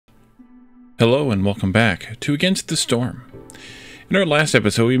Hello and welcome back to Against the Storm. In our last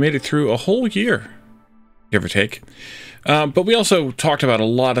episode, we made it through a whole year, give or take. But we also talked about a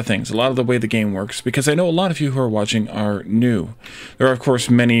lot of things, a lot of the way the game works, because I know a lot of you who are watching are new. There are, of course,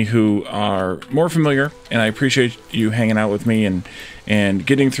 many who are more familiar, and I appreciate you hanging out with me and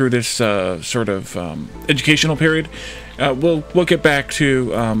getting through this sort of educational period. We'll get back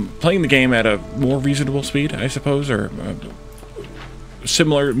to playing the game at a more reasonable speed, I suppose, or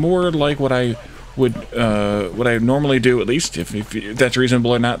similar, more like what I would what I normally do, at least. If that's reasonable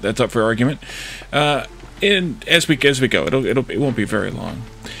or not, that's up for argument. And as we go, it won't be very long.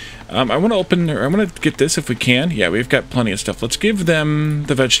 I want to get this if we can. Yeah, we've got plenty of stuff. Let's give them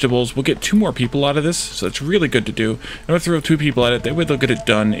the vegetables. We'll get 2 more people out of this, so it's really good to do. I'm going to throw 2 people at it. That way they'll get it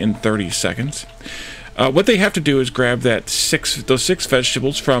done in 30 seconds. What they have to do is grab those 6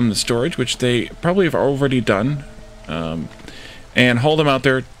 vegetables from the storage, which they probably have already done, and haul them out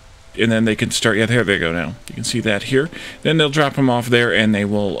there, and then they can start. Yeah, there they go now. You can see that here. Then they'll drop them off there, and they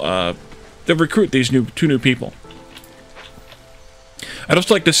will they'll recruit these 2 new people. I'd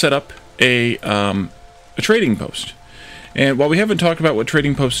also like to set up a trading post. And while we haven't talked about what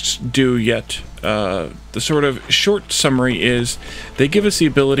trading posts do yet, the sort of short summary is they give us the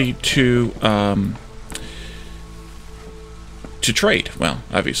ability to trade, well,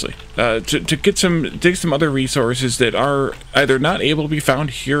 obviously, to get some other resources that are either not able to be found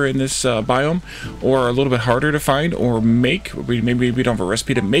here in this biome, or are a little bit harder to find, or maybe we don't have a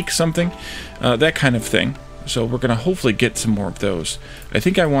recipe to make something, that kind of thing. So we're going to hopefully get some more of those. I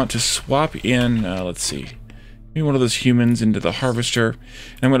think I want to swap in, let's see, maybe one of those humans into the harvester,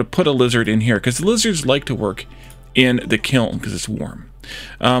 and I'm going to put a lizard in here, because the lizards like to work in the kiln, because it's warm.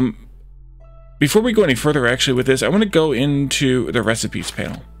 Before we go any further, actually, with this, I want to go into the recipes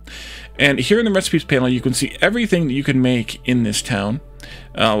panel. And here in the recipes panel, you can see everything that you can make in this town,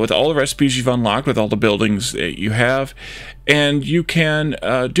 with all the recipes you've unlocked, with all the buildings that you have. And you can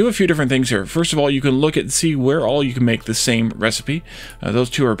do a few different things here. First of all, you can look at and see where all you can make the same recipe. Those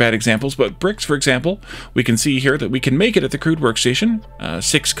 2 are bad examples, but bricks, for example, we can see here that we can make it at the crude workstation.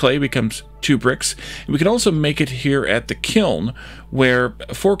 6 clay becomes 2 bricks. And we can also make it here at the kiln, where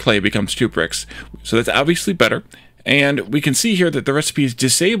 4 clay becomes 2 bricks. So that's obviously better. And we can see here that the recipe is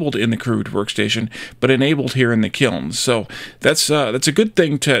disabled in the crude workstation, but enabled here in the kiln. So that's a good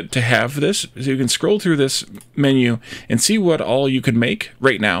thing to have this. So you can scroll through this menu and see what all you can make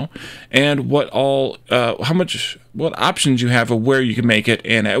right now, and what options you have of where you can make it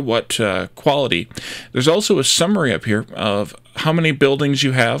and at what quality. There's also a summary up here of how many buildings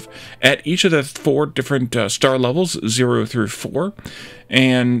you have at each of the 4 different star levels, 0 through 4,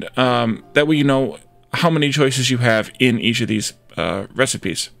 and that way you know how many choices you have in each of these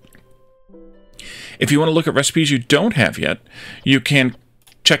recipes. If you want to look at recipes you don't have yet, you can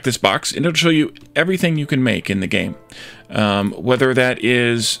check this box, and it'll show you everything you can make in the game. Whether that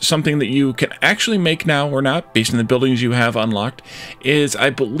is something that you can actually make now or not, based on the buildings you have unlocked, is, I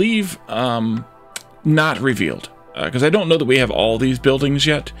believe, not revealed. Because I don't know that we have all these buildings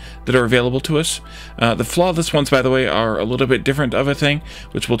yet that are available to us. The flawless ones, by the way, are a little bit different of a thing,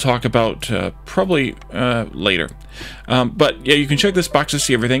 which we'll talk about probably later. But yeah, you can check this box to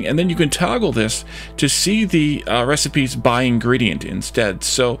see everything, and then you can toggle this to see the recipes by ingredient instead.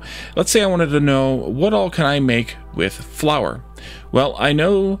 So let's say I wanted to know, what all can I make with flour? Well, I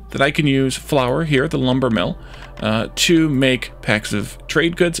know that I can use flour here at the lumber mill to make packs of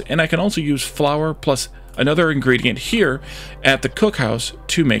trade goods, and I can also use flour plus another ingredient here at the cookhouse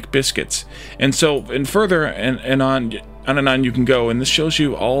to make biscuits. And so, and further and on you can go, and this shows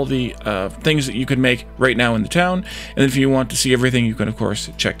you all the things that you can make right now in the town. And if you want to see everything, you can of course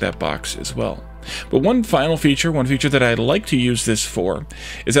check that box as well. But one feature that I'd like to use this for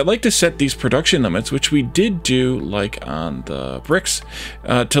is I'd like to set these production limits, which we did do like on the bricks,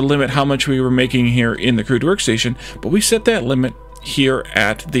 to limit how much we were making here in the crude workstation. But we set that limit here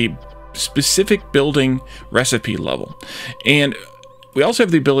at the specific building recipe level, and we also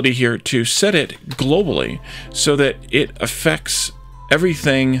have the ability here to set it globally so that it affects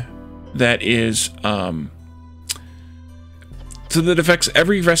everything that is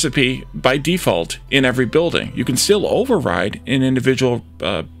every recipe by default in every building. You can still override an individual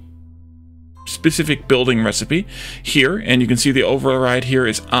specific building recipe here, and you can see the override here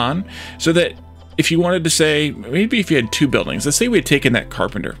is on, so that if you wanted to say, maybe if you had 2 buildings, let's say we had taken that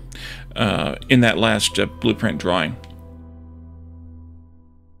carpenter in that last blueprint drawing.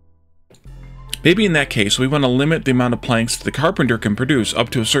 Maybe in that case, we want to limit the amount of planks the carpenter can produce up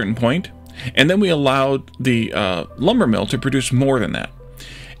to a certain point, and then we allowed the lumber mill to produce more than that.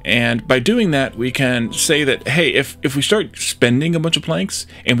 And by doing that, we can say that, hey, if we start spending a bunch of planks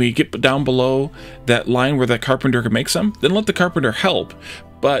and we get down below that line where that carpenter can make some, then let the carpenter help.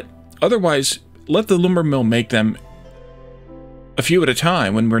 But otherwise, let the lumber mill make them a few at a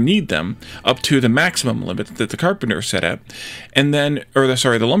time when we need them, up to the maximum limit that the carpenter is set at, and then,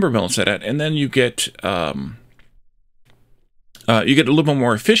 the lumber mill is set at, and then you get a little bit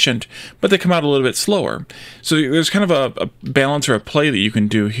more efficient, but they come out a little bit slower. So there's kind of a balance or a play that you can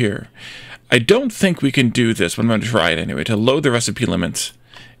do here. I don't think we can do this, but I'm going to try it anyway, to load the recipe limits.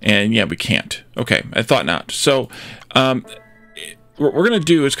 And yeah, we can't. Okay, I thought not. So what we're going to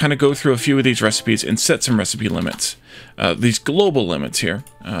do is kind of go through a few of these recipes and set some recipe limits. These global limits here.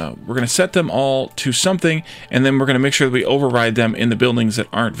 We're going to set them all to something, and then we're going to make sure that we override them in the buildings that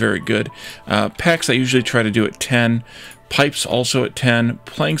aren't very good. Packs I usually try to do at 10. Pipes also at 10.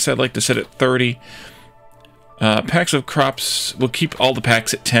 Planks I'd like to set at 30. Packs of crops, we'll keep all the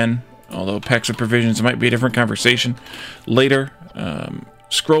packs at 10. Although packs of provisions might be a different conversation later.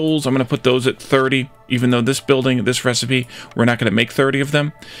 Scrolls, I'm going to put those at 30, even though this recipe, we're not going to make 30 of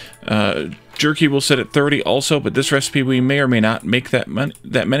them. Jerky we'll set at 30 also, but this recipe we may or may not make that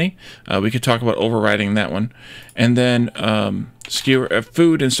many. We could talk about overriding that one. And then skewer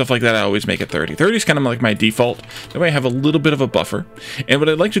food and stuff like that, I always make it 30. 30 is kind of like my default. That way I have a little bit of a buffer. And what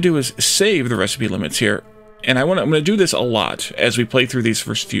I'd like to do is save the recipe limits here. And I'm going to do this a lot as we play through these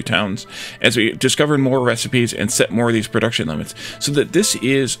first few towns, as we discover more recipes and set more of these production limits, so that this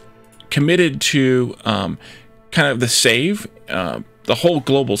is committed to kind of the save, the whole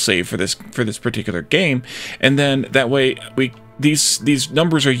global save for this particular game, and then that way these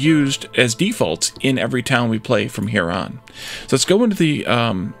numbers are used as defaults in every town we play from here on. So let's go into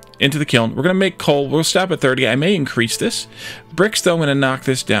the kiln. We're going to make coal. We'll stop at 30. I may increase this. Bricks, though, I'm going to knock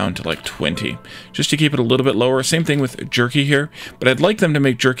this down to like 20, just to keep it a little bit lower. Same thing with jerky here, but I'd like them to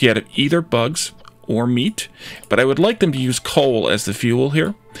make jerky out of either bugs or meat, but I would like them to use coal as the fuel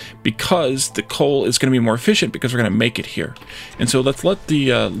here, because the coal is going to be more efficient because we're going to make it here. And so let's let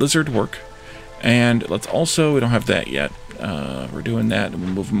the lizard work, and let's also, we don't have that yet. We're doing that, and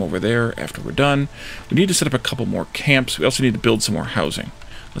we'll move them over there after we're done. We need to set up a couple more camps. We also need to build some more housing.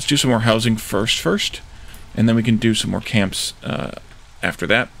 Let's do some more housing first, and then we can do some more camps after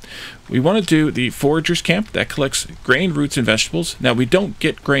that. We want to do the forager's camp that collects grain, roots, and vegetables. Now, we don't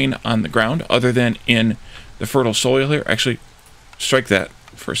get grain on the ground other than in the fertile soil here. Actually, strike that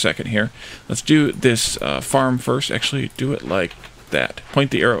for a second here. Let's do this farm first. Actually, do it like that.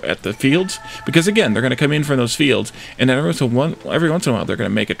 Point the arrow at the fields, because again, they're going to come in from those fields, and then every once in a while, they're going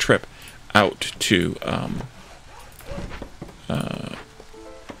to make a trip out to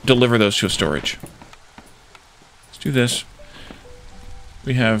deliver those to a storage. Let's do this.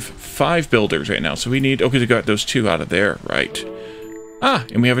 We have 5 builders right now, so we need, okay, we got those 2 out of there, right? Ah,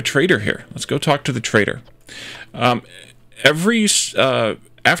 and we have a trader here. Let's go talk to the trader. After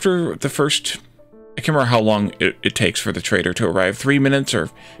the first, I can't remember how long it takes for the trader to arrive. 3 minutes, or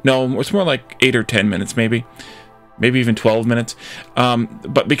no, it's more like 8 or 10 minutes, maybe even 12 minutes.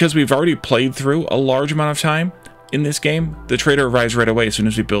 But because we've already played through a large amount of time in this game, the trader arrives right away as soon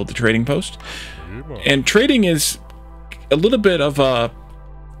as we build the trading post. And trading is a little bit of a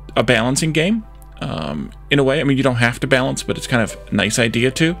balancing game, in a way. I mean, you don't have to balance, but it's kind of a nice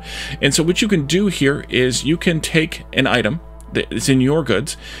idea too. And so what you can do here is you can take an item that is in your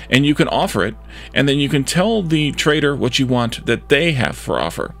goods, and you can offer it, and then you can tell the trader what you want that they have for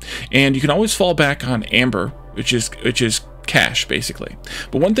offer. And you can always fall back on amber, which is cash, basically.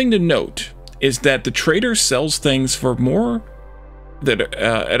 But one thing to note is that the trader sells things for more, that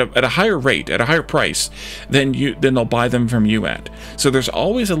at a higher rate, at a higher price than they'll buy them from you at. So there's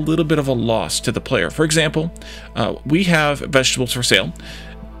always a little bit of a loss to the player. For example, we have vegetables for sale.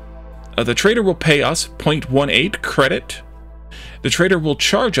 The trader will pay us 0.18 credit. The trader will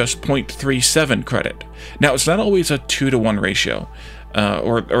charge us 0.37 credit. Now, it's not always a 2-to-1 ratio,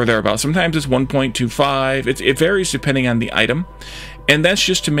 or thereabouts. Sometimes it's 1.25. It varies depending on the item. And that's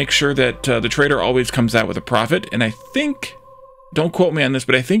just to make sure that the trader always comes out with a profit. And I think, don't quote me on this,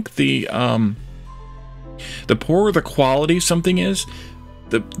 but I think the poorer the quality something is,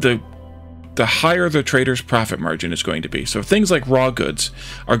 the higher the trader's profit margin is going to be. So things like raw goods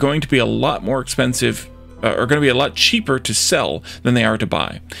are going to be a lot more expensive, are going to be a lot cheaper to sell than they are to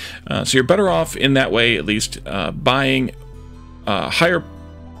buy. So you're better off in that way, at least, buying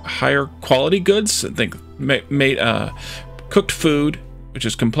higher quality goods. Think cooked food, which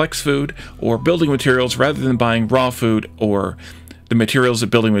is complex food, or building materials, rather than buying raw food or the materials that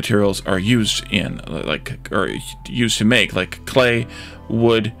building materials are used in, or used to make, like clay,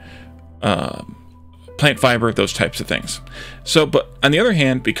 wood, plant fiber, those types of things. So, but on the other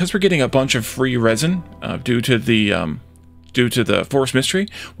hand, because we're getting a bunch of free resin due to the Forest Mystery,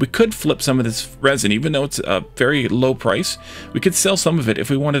 we could flip some of this resin, even though it's a very low price. We could sell some of it if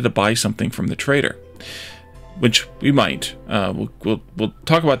we wanted to buy something from the trader, which we might. We'll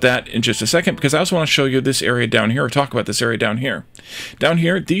talk about that in just a second, because I also want to show you this area down here, or talk about this area down here. Down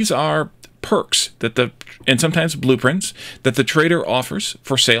here, these are perks and sometimes blueprints that the trader offers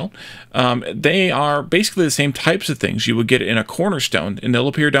for sale. They are basically the same types of things you would get in a cornerstone, and they'll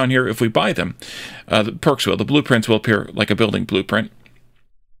appear down here if we buy them. The perks will. The blueprints will appear like a building blueprint.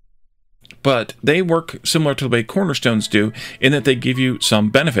 But they work similar to the way cornerstones do, in that they give you some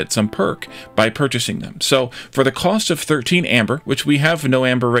benefit, some perk, by purchasing them. So for the cost of 13 amber, which we have no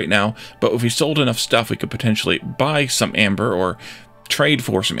amber right now, but if we sold enough stuff, we could potentially buy some amber or trade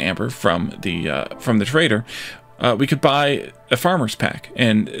for some amber from the trader. We could buy a farmer's pack,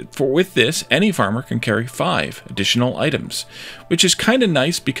 and with this, any farmer can carry 5 additional items, which is kind of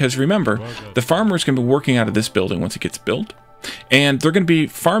nice, because remember, the farmer is going to be working out of this building once it gets built, and they're going to be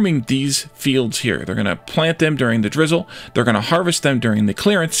farming these fields here. They're going to plant them during the drizzle, they're going to harvest them during the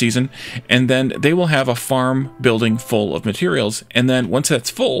clearance season, and then they will have a farm building full of materials, and then once that's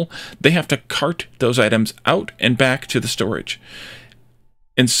full, they have to cart those items out and back to the storage.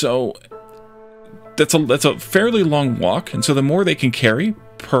 And so that's a fairly long walk, and so the more they can carry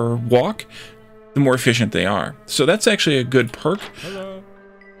per walk, the more efficient they are. So that's actually a good perk.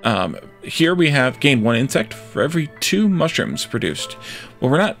 Here we have gain 1 insect for every 2 mushrooms produced. Well,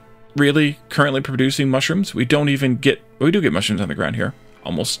 we're not really currently producing mushrooms. We don't even get... We do get mushrooms on the ground here.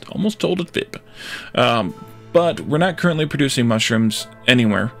 Almost told it fib. But we're not currently producing mushrooms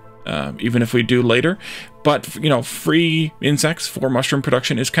anywhere, even if we do later. But, you know, free insects for mushroom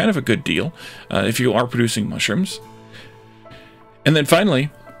production is kind of a good deal if you are producing mushrooms. And then finally,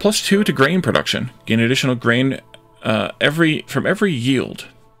 +2 to grain production. Gain additional grain from every yield.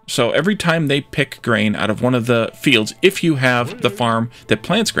 So every time they pick grain out of one of the fields, if you have the farm that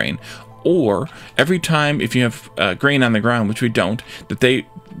plants grain, or every time if you have grain on the ground, which we don't, that they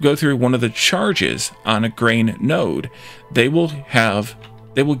go through one of the charges on a grain node, they will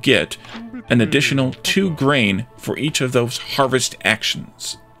get an additional 2 grain for each of those harvest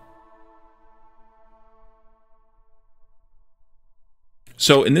actions.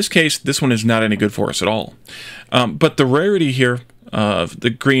 So in this case, this one is not any good for us at all. But the rarity here of the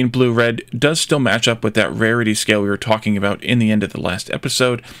green, blue, red does still match up with that rarity scale we were talking about in the end of the last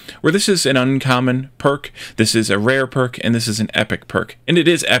episode, where this is an uncommon perk, this is a rare perk, and this is an epic perk. And it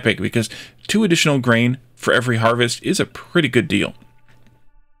is epic because 2 additional grain for every harvest is a pretty good deal.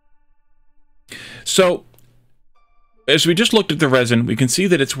 So, as we just looked at the resin, we can see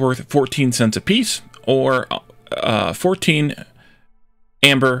that it's worth 14 cents a piece, or 14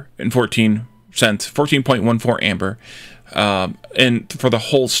 amber and 14 cents, 14.14 amber, and for the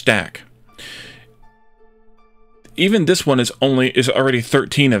whole stack. Even this one is already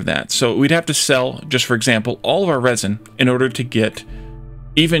 13 of that, so we'd have to sell, just for example, all of our resin in order to get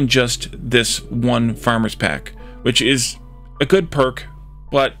even just this one farmer's pack, which is a good perk,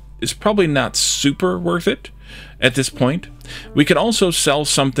 but is probably not super worth it at this point. We could also sell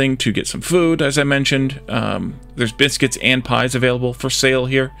something to get some food, as I mentioned. There's biscuits and pies available for sale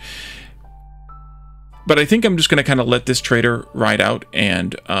here. But I think I'm just going to kind of let this trader ride out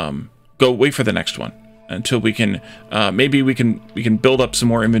and go wait for the next one until we can maybe we can build up some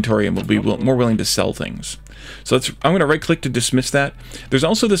more inventory and we'll be more willing to sell things. So I'm going to right click to dismiss that. There's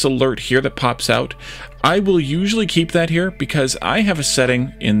also this alert here that pops out. I will usually keep that here because I have a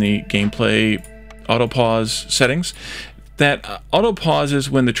setting in the gameplay auto pause settings that auto pauses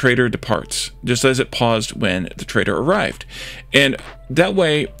when the trader departs, just as it paused when the trader arrived. And that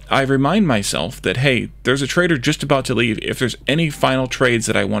way I remind myself that, hey, there's a trader just about to leave if there's any final trades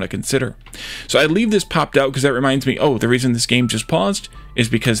that I want to consider. So I leave this popped out because that reminds me, oh, the reason this game just paused is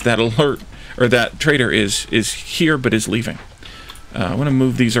because that alert, or that trader is here but is leaving. I want to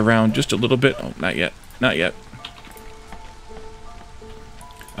move these around just a little bit. Oh, not yet. Not yet.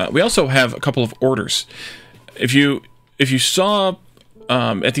 We also have a couple of orders. If you saw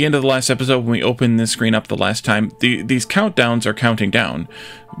at the end of the last episode when we opened this screen up the last time, these countdowns are counting down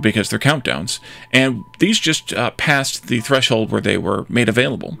because they're countdowns, and these just passed the threshold where they were made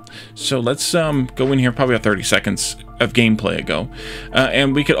available. So let's go in here, probably about 30 seconds of gameplay ago,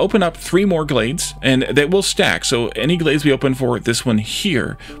 and we could open up 3 more glades, and they will stack. So any glades we open for this one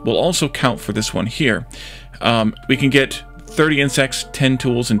here will also count for this one here. We can get 30 insects, 10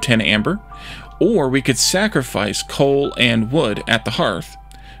 tools, and 10 amber. Or we could sacrifice coal and wood at the hearth,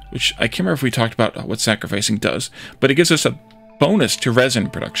 which I can't remember if we talked about what sacrificing does, but it gives us a bonus to resin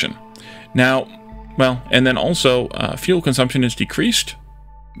production. Now, Well, and then also fuel consumption is decreased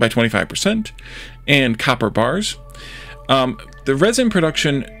by 25%, and copper bars. The resin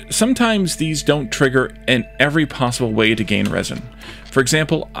production, sometimes these don't trigger in every possible way to gain resin. For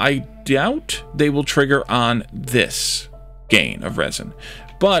example, I doubt they will trigger on this gain of resin.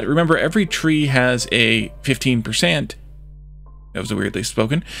 But remember, every tree has a 15%, that was weirdly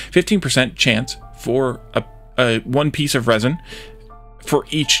spoken, 15% chance for a one piece of resin for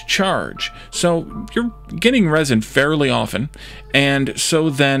each charge. So you're getting resin fairly often, and so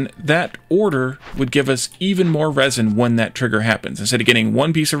then that order would give us even more resin when that trigger happens. Instead of getting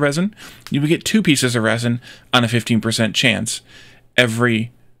one piece of resin, you would get 2 pieces of resin on a 15% chance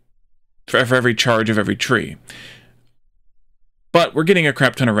for every charge of every tree. But we're getting a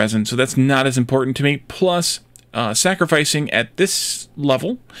crap ton of resin, so that's not as important to me. Plus, sacrificing at this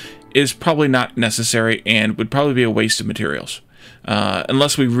level is probably not necessary and would probably be a waste of materials.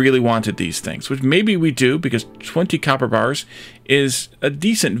 Unless we really wanted these things, which maybe we do, because 20 copper bars is a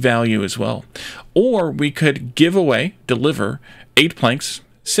decent value as well. Or we could deliver 8 planks,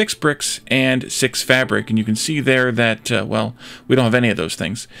 6 bricks, and 6 fabric, and you can see there that, well, we don't have any of those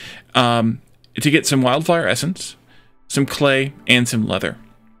things, to get some wildflower essence, some clay, and some leather.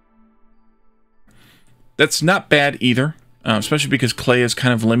 That's not bad either, especially because clay is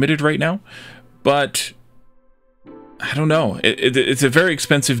kind of limited right now, but I don't know. It's a very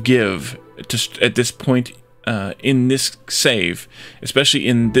expensive give at this point in this save, especially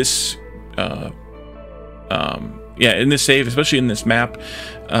in this, in this save, especially in this map,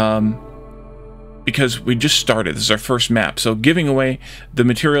 because we just started. This is our first map, so giving away the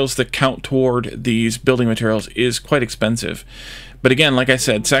materials that count toward these building materials is quite expensive. But again, like I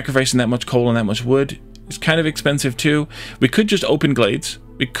said, sacrificing that much coal and that much wood is kind of expensive too. We could just open glades.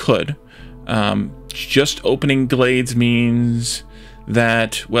 We could. Just opening glades means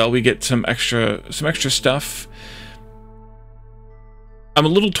that, well, we get some extra stuff. I'm a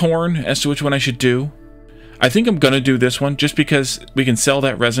little torn as to which one I should do. I think I'm gonna do this one just because we can sell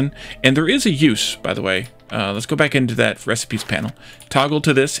that resin, and there is a use, by the way. Let's go back into that recipes panel, toggle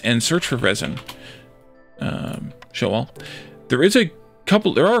to this, and search for resin. Show all. There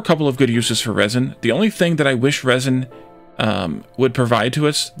are a couple of good uses for resin. The only thing that I wish resin would provide to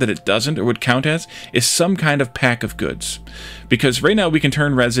us that it doesn't, or would count as, is some kind of pack of goods. Because right now we can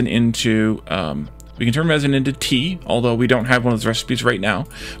turn resin into tea, although we don't have one of those recipes right now.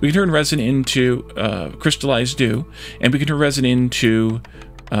 We can turn resin into crystallized dew, and we can turn resin into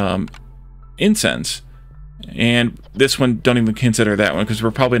incense. And this one, don't even consider that one, because we're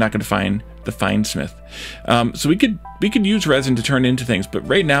probably not going to find the fine smith. So we could use resin to turn into things, but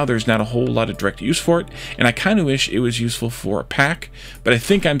right now there's not a whole lot of direct use for it, and I kind of wish it was useful for a pack, but I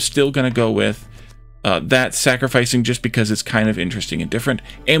think I'm still going to go with that sacrificing, just because it's kind of interesting and different,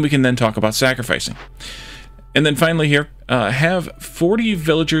 and we can then talk about sacrificing. And then finally here, have 40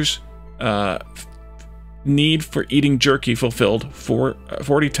 villagers need for eating jerky fulfilled for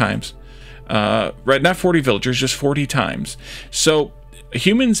 40 times. Right, not 40 villagers, just 40 times. So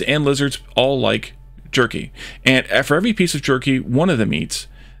humans and lizards all like jerky, and for every piece of jerky one of them eats,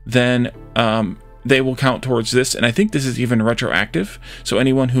 then they will count towards this. And I think this is even retroactive, so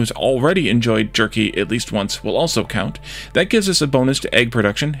anyone who's already enjoyed jerky at least once will also count. That gives us a bonus to egg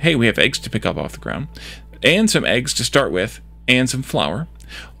production. Hey, we have eggs to pick up off the ground, and some eggs to start with, and some flour.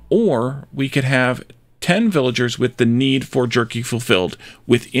 Or we could have 10 villagers with the need for jerky fulfilled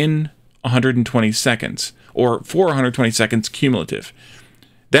within 120 seconds, or 420 seconds cumulative.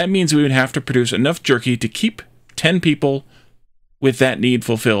 That means we would have to produce enough jerky to keep 10 people with that need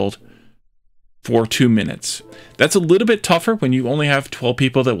fulfilled for 2 minutes. That's a little bit tougher when you only have 12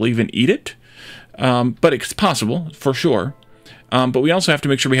 people that will even eat it, but it's possible for sure. But we also have to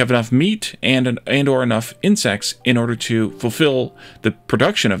make sure we have enough meat and or enough insects in order to fulfill the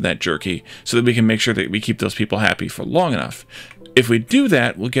production of that jerky, so that we can make sure that we keep those people happy for long enough. If we do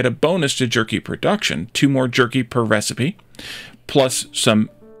that, we'll get a bonus to jerky production, 2 more jerky per recipe, plus some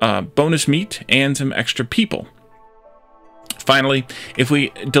bonus meat and some extra people. Finally, if we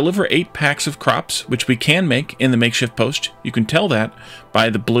deliver 8 packs of crops, which we can make in the makeshift post, you can tell that by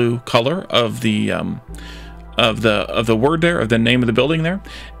the blue color of the word there, of the name of the building there,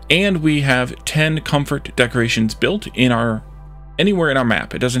 and we have 10 comfort decorations built in anywhere in our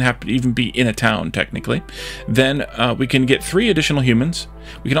map. It doesn't have to even be in a town, technically. Then we can get 3 additional humans.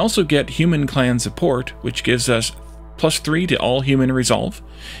 We can also get human clan support, which gives us +3 to all human resolve,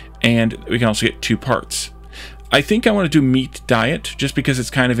 and we can also get 2 parts. I think I want to do meat diet, just because it's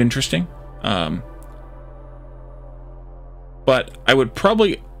kind of interesting. But I would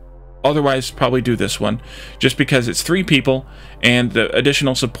otherwise probably do this one, just because it's 3 people, and the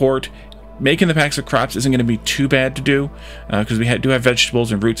additional support making the packs of crops isn't going to be too bad to do, because we do have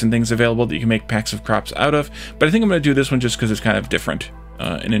vegetables and roots and things available that you can make packs of crops out of. But I think I'm going to do this one just because it's kind of different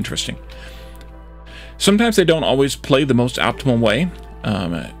and interesting. Sometimes they don't always play the most optimal way.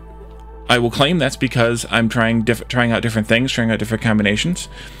 I will claim that's because I'm trying out different things, trying out different combinations.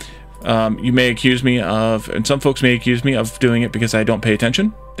 You may accuse me of, and some folks may accuse me of doing it because I don't pay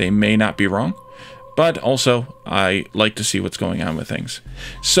attention. They may not be wrong. But also, I like to see what's going on with things.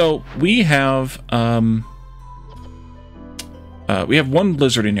 So we have one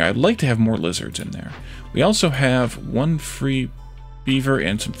lizard in here. I'd like to have more lizards in there. We also have one free beaver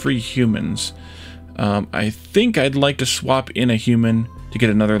and some free humans. I think I'd like to swap in a human to get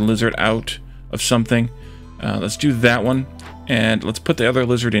another lizard out of something. Let's do that one, and let's put the other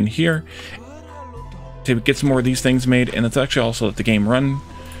lizard in here to get some more of these things made. And let's actually also let the game run.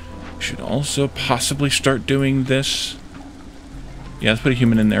 Should also possibly start doing this. Yeah, let's put a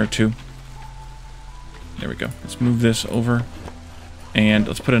human in there too. There we go. Let's move this over. And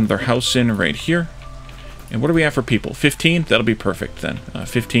let's put another house in right here. And what do we have for people? 15? That'll be perfect then.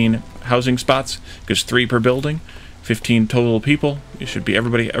 15 housing spots, because 3 per building. 15 total people. It should be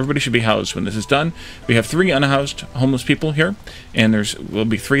everybody should be housed when this is done. We have 3 unhoused homeless people here, and will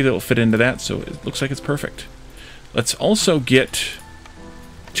be 3 that will fit into that, so it looks like it's perfect. Let's also get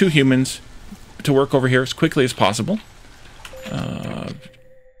 2 humans to work over here as quickly as possible.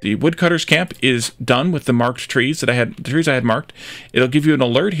 The woodcutter's camp is done with the marked trees that the trees I had marked. It'll give you an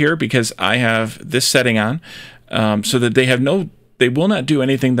alert here because I have this setting on, so that they will not do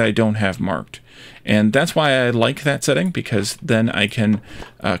anything that I don't have marked. And that's why I like that setting, because then I can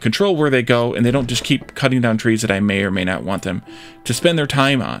control where they go, and they don't just keep cutting down trees that I may or may not want them to spend their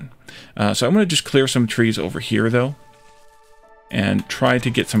time on. So I'm going to just clear some trees over here, though, and try to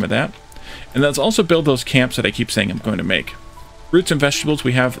get some of that. And let's also build those camps that I keep saying I'm going to make. Roots and vegetables,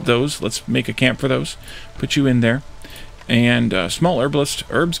 we have those. Let's make a camp for those. Put you in there. And small herbalist,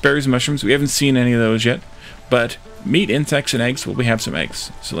 herbs, berries, and mushrooms. We haven't seen any of those yet. But meat, insects, and eggs, well, we have some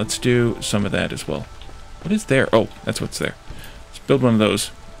eggs. So let's do some of that as well. What is there? Oh, that's what's there. Let's build one of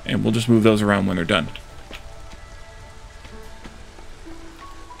those, and we'll just move those around when they're done.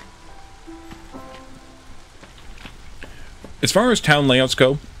 As far as town layouts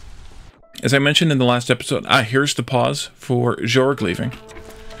go, as I mentioned in the last episode, here's the pause for Jorg leaving.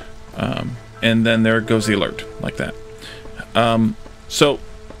 And then there goes the alert, like that.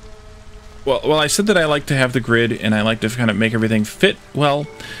 Well, I said that I like to have the grid, and I like to kind of make everything fit well.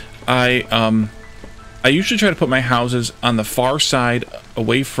 I usually try to put my houses on the far side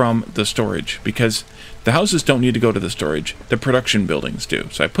away from the storage, because the houses don't need to go to the storage. The production buildings do.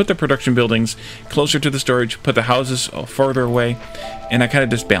 So I put the production buildings closer to the storage, put the houses farther away, and I kind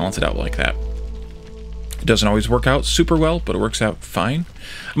of just balance it out like that. It doesn't always work out super well, but it works out fine.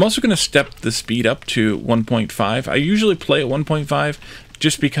 I'm also going to step the speed up to 1.5. I usually play at 1.5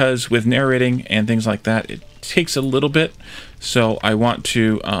 just because with narrating and things like that, it takes a little bit. So I want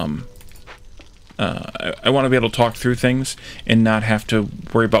to I want to be able to talk through things and not have to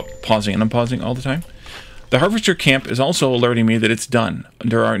worry about pausing and unpausing all the time. The harvester camp is also alerting me that it's done.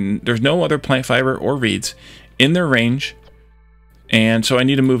 There's no other plant fiber or reeds in their range, and so I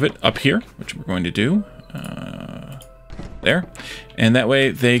need to move it up here, which we're going to do. There, and that way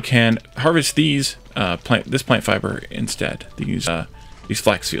they can harvest this plant fiber instead. These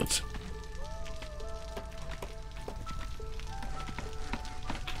flax fields.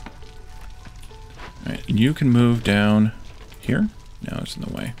 All right, and you can move down here. No, it's in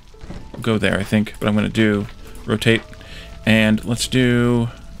the way. We'll go there, I think, but I'm going to do rotate, and let's do.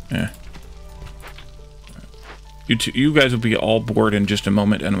 You guys will be all bored in just a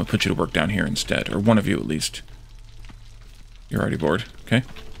moment, and I'm going to put you to work down here instead, or one of you at least. You're already bored, okay?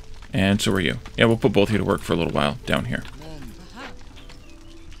 And so are you. Yeah, we'll put both of you to work for a little while down here.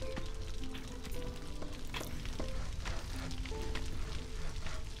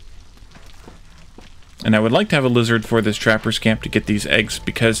 And I would like to have a lizard for this trapper's camp to get these eggs,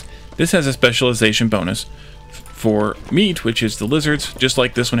 because this has a specialization bonus for meat, which is the lizards, just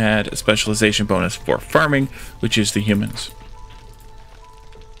like this one had a specialization bonus for farming, which is the humans.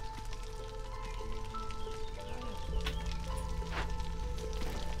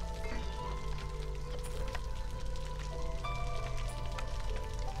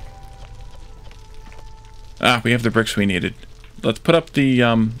 We have the bricks we needed. Let's put up the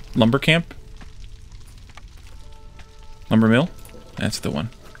lumber camp. Lumber mill. That's the one.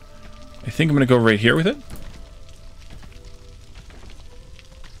 I think I'm going to go right here with it.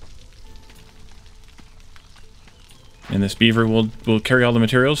 And this beaver will carry all the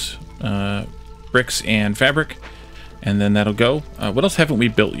materials, bricks and fabric. And then that'll go. What else haven't we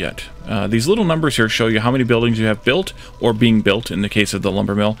built yet? These little numbers here show you how many buildings you have built or being built in the case of the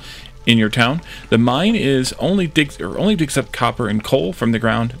lumber mill in your town. The mine is only digs up copper and coal from the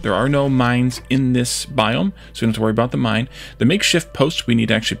ground. There are no mines in this biome, so you don't have to worry about the mine. The makeshift post we need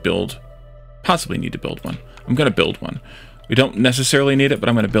to actually build, possibly need to build one. I'm going to build one. We don't necessarily need it, but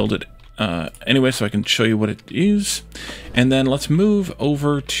I'm going to build it anyway so I can show you what it is. And then let's move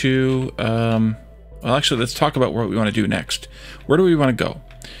over to... well, actually, let's talk about what we want to do next. Where do we want to go?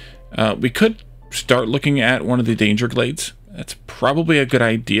 We could start looking at one of the danger glades. That's probably a good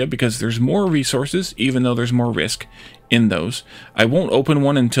idea because there's more resources, even though there's more risk in those. I won't open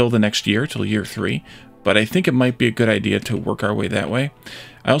one until the next year, till year 3, but I think it might be a good idea to work our way that way.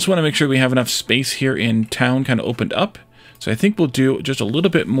 I also want to make sure we have enough space here in town kind of opened up. So I think we'll do just a little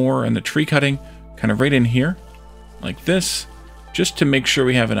bit more on the tree cutting, kind of right in here, like this, just to make sure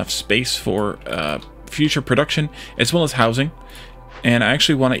we have enough space for future production as well as housing. And I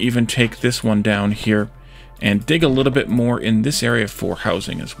actually want to even take this one down here and dig a little bit more in this area for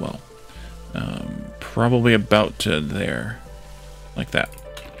housing as well. Probably about there, like that.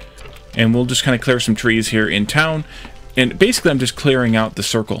 And we'll just kind of clear some trees here in town. And basically I'm just clearing out the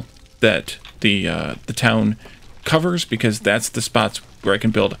circle that the town covers, because that's the spots where I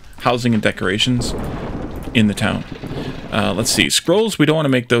can build housing and decorations in the town. Let's see. Scrolls, we don't want to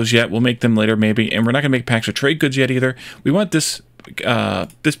make those yet. We'll make them later maybe. And we're not going to make packs of trade goods yet either. We want this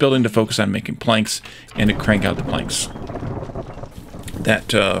this building to focus on making planks and to crank out the planks.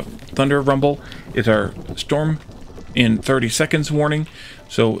 That thunder rumble is our storm in 30 seconds warning.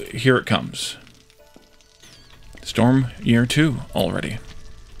 So here it comes. Storm year 2 already.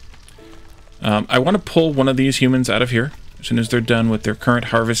 I want to pull one of these humans out of here as soon as they're done with their current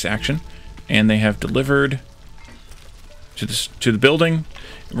harvest action and they have delivered to the building.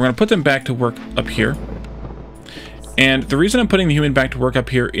 We're going to put them back to work up here. And the reason I'm putting the human back to work up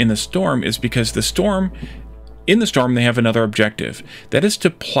here in the storm is because in the storm they have another objective. That is to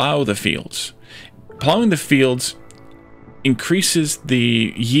plow the fields. Plowing the fields increases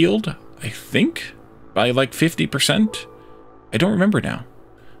the yield, I think, by like 50%. I don't remember now.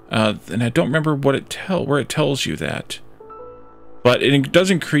 And I don't remember where it tells you that. But it does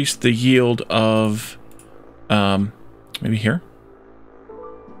increase the yield of, maybe here?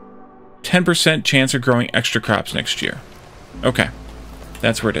 10% chance of growing extra crops next year. Okay.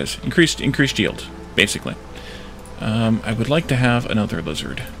 That's where it is. Increased yield, basically. I would like to have another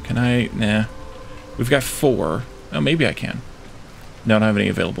lizard. Can I? Nah. We've got 4. Oh, maybe I can. No, I don't have any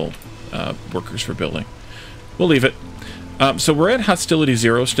available workers for building. We'll leave it. So we're at hostility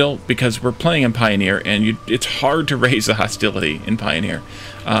 0 still because we're playing in Pioneer, and it's hard to raise a hostility in Pioneer.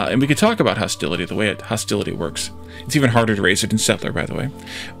 And we could talk about hostility, the way hostility works. It's even harder to raise it in Settler, by the way.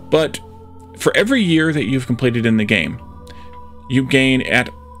 But for every year that you've completed in the game, you gain at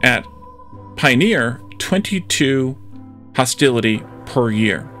Pioneer 22 hostility per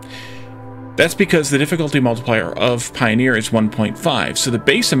year. That's because the difficulty multiplier of Pioneer is 1.5, so the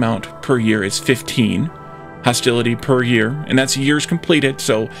base amount per year is 15 hostility per year, and that's years completed.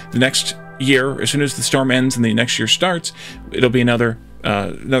 So the next year, as soon as the storm ends and the next year starts, it'll be another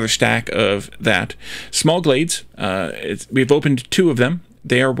stack of that. Small glades, we've opened 2 of them.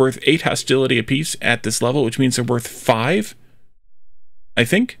 They are worth 8 hostility apiece at this level, which means they're worth 5, I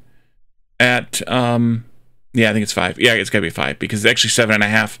think. At yeah, I think it's 5. Yeah, it's gotta be 5 because it's actually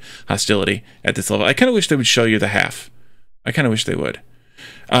 7.5 hostility at this level. I kind of wish they would show you the half. I kind of wish they would.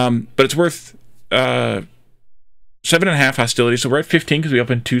 But it's worth 7.5 hostility, so we're at 15 because we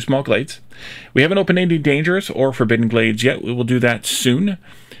opened 2 small glades. We haven't opened any dangerous or forbidden glades yet. We will do that soon.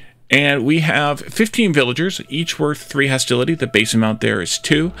 And we have 15 villagers, each worth 3 hostility. The base amount there is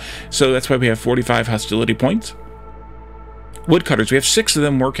 2, so that's why we have 45 hostility points. Woodcutters, we have 6 of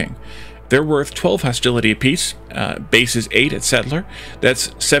them working. They're worth 12 hostility apiece. Base is 8 at Settler.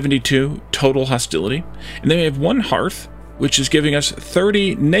 That's 72 total hostility. And then we have 1 hearth, which is giving us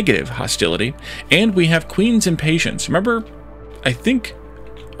 30 negative hostility. And we have Queen's Impatience. Remember, I think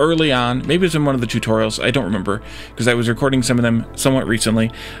early on, maybe it was in one of the tutorials, I don't remember, because I was recording some of them somewhat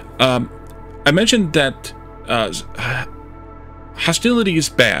recently. I mentioned that hostility is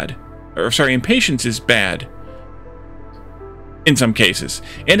bad, or sorry, impatience is bad in some cases,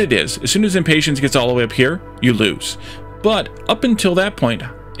 and it is. As soon as impatience gets all the way up here, you lose. But up until that point,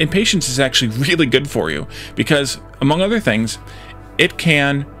 impatience is actually really good for you, because, among other things, it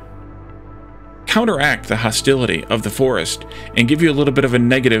can counteract the hostility of the forest and give you a little bit of a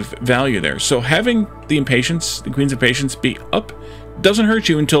negative value there. So having the impatience, the Queen's Impatience, be up doesn't hurt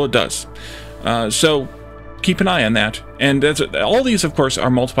you until it does. So keep an eye on that. And that's, all these, of course,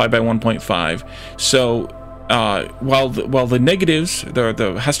 are multiplied by 1.5. So while the negatives,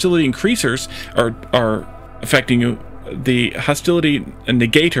 the hostility increasers are affecting you, the hostility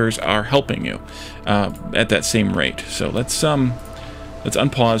negators are helping you at that same rate. So let's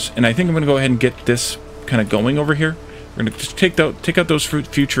unpause, and I think I'm going to go ahead and get this kind of going over here. We're going to just take out those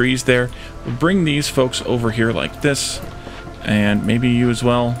few trees there. We'll bring these folks over here like this, and maybe you as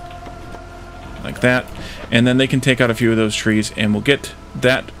well, like that. And then they can take out a few of those trees, and we'll get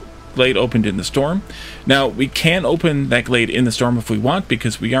that glade opened in the storm. Now, we can open that glade in the storm if we want,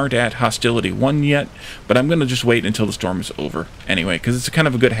 because we aren't at hostility 1 yet, but I'm going to just wait until the storm is over anyway, because it's kind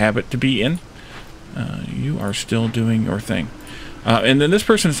of a good habit to be in. You are still doing your thing. And then this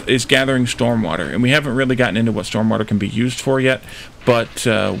person is gathering stormwater, and we haven't really gotten into what stormwater can be used for yet, but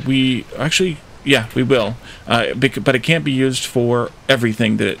we actually, yeah, we will. But it can't be used for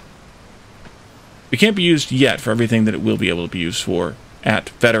everything that it can't be used yet for everything that it will be able to be used for at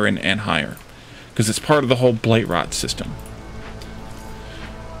veteran and higher, because it's part of the whole blight rot system.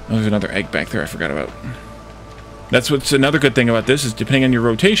 Oh, there's another egg back there I forgot about. That's what's another good thing about this, is depending on your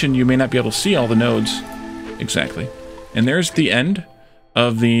rotation, you may not be able to see all the nodes. Exactly. And there's the end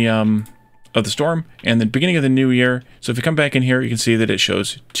of the storm and the beginning of the new year. So if you come back in here, you can see that it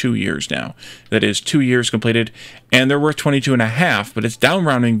shows 2 years now. That is 2 years completed, and they're worth 22.5, but it's down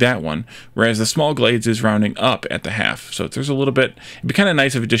rounding that one, whereas the small glades is rounding up at the half. So there's a little bit. It'd be kind of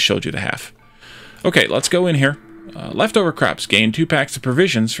nice if it just showed you the half. Okay, let's go in here. Leftover crops gain 2 packs of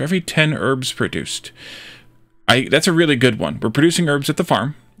provisions for every 10 herbs produced. That's a really good one. We're producing herbs at the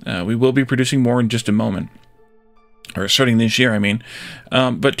farm. We will be producing more in just a moment. Or starting this year, I mean.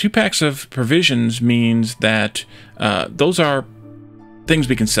 But 2 packs of provisions means that those are things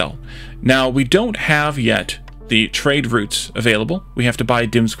we can sell. Now, we don't have yet the trade routes available. We have to buy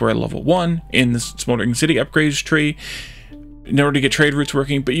Dim Square level 1 in the Smoldering City upgrades tree in order to get trade routes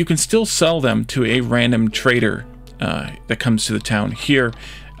working, but you can still sell them to a random trader that comes to the town here.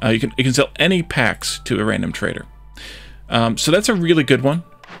 You can sell any packs to a random trader. So that's a really good one.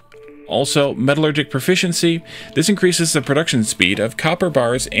 Also, metallurgic proficiency. This increases the production speed of copper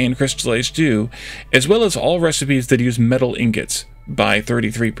bars and crystallized dew, as well as all recipes that use metal ingots by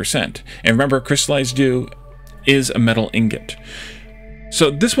 33%. And remember, crystallized dew is a metal ingot.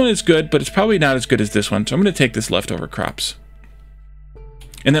 So this one is good, but it's probably not as good as this one. So I'm going to take this leftover crops.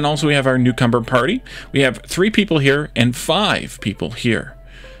 And then also we have our newcomer party. We have 3 people here and 5 people here.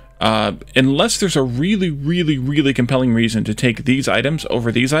 Unless there's a really, really, really compelling reason to take these items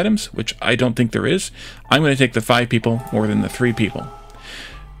over these items, which I don't think there is, I'm going to take the 5 people more than the 3 people.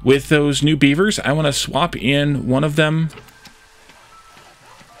 With those new beavers, I want to swap in one of them.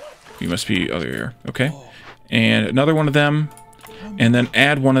 You must be other here. Okay. And another one of them, and then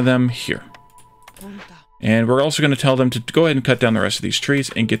add one of them here. And we're also going to tell them to go ahead and cut down the rest of these trees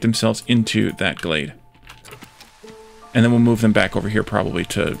and get themselves into that glade. And then we'll move them back over here probably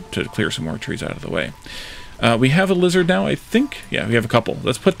to clear some more trees out of the way. We have a lizard now, I think. Yeah, we have a couple.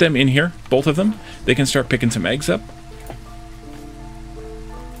 Let's put them in here, both of them. They can start picking some eggs up.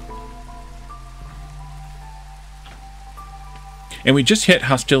 And we just hit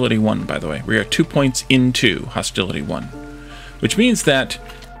hostility 1, by the way. We are 2 points into hostility 1. Which means that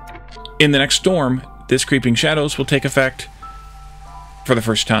in the next storm, this Creeping Shadows will take effect for the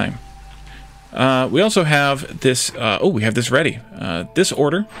first time. We also have this, we have this ready. This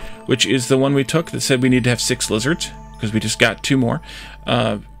order, which is the one we took that said we need to have 6 lizards, because we just got 2 more.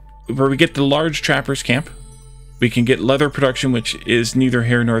 Where we get the large trapper's camp. We can get leather production, which is neither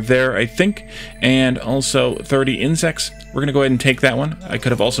here nor there, I think. And also 30 insects. We're going to go ahead and take that one. I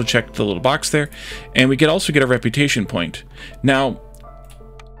could have also checked the little box there. And we could also get a reputation point. Now,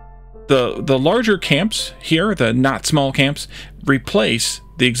 the larger camps here, the not small camps, replace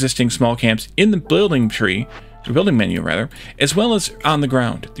the existing small camps in the building tree, the building menu rather, as well as on the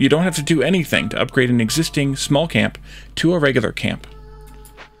ground. You don't have to do anything to upgrade an existing small camp to a regular camp.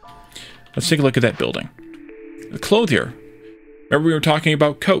 Let's take a look at that building. The clothier. Remember we were talking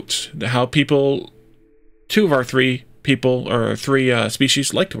about coats, how people, 2 of our 3 people, or 3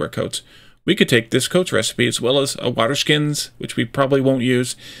 species like to wear coats. We could take this coats recipe as well as a water skins, which we probably won't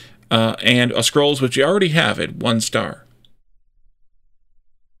use, and a scrolls, which you already have at 1 star.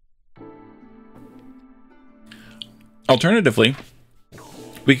 Alternatively,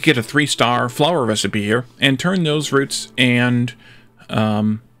 we could get a 3-star flour recipe here and turn those roots and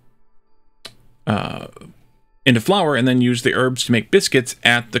into flour, and then use the herbs to make biscuits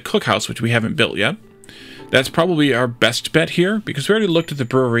at the cookhouse, which we haven't built yet. That's probably our best bet here, because we already looked at the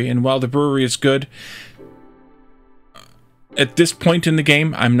brewery, and while the brewery is good, at this point in the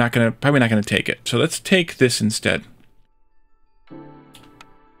game, I'm probably not gonna take it. So let's take this instead.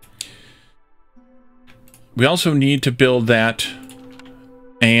 We also need to build that,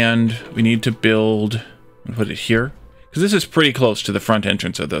 and we need to build, put it here, because this is pretty close to the front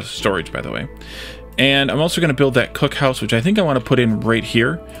entrance of the storage, by the way. And I'm also going to build that cookhouse, which I think I want to put in right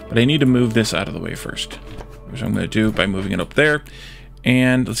here, but I need to move this out of the way first, which I'm going to do by moving it up there.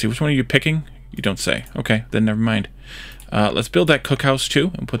 And let's see, which one are you picking? You don't say. Okay, then never mind. Let's build that cookhouse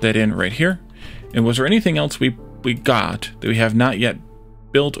too, and put that in right here. And was there anything else we got that we have not yet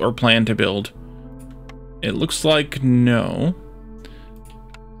built or planned to build? It looks like no.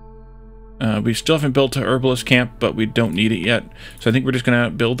 We still haven't built a herbalist camp, but we don't need it yet. So I think we're just going to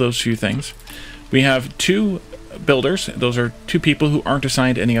build those few things. We have 2 builders. Those are 2 people who aren't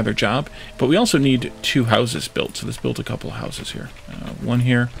assigned any other job. But we also need 2 houses built. So let's build a couple of houses here. One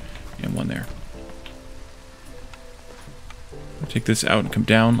here and one there. Take this out and come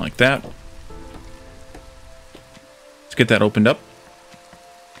down like that. Let's get that opened up.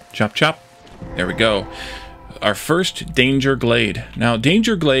 Chop, chop. There we go. Our first Danger Glade. Now,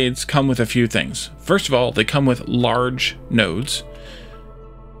 Danger Glades come with a few things. First of all, they come with large nodes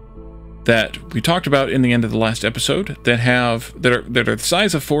that we talked about in the end of the last episode that are the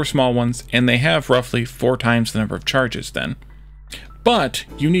size of 4 small ones, and they have roughly 4 times the number of charges then. But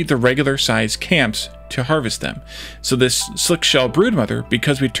you need the regular size camps to harvest them. So this Slickshell Broodmother,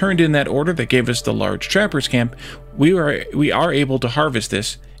 because we turned in that order that gave us the large Trappers camp, we are able to harvest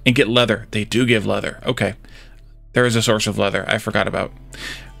this and get leather. They do give leather. Okay. There is a source of leather I forgot about.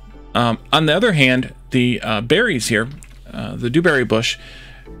 On the other hand, the berries here, the dewberry bush,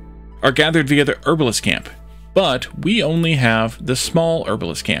 are gathered via the herbalist camp. But we only have the small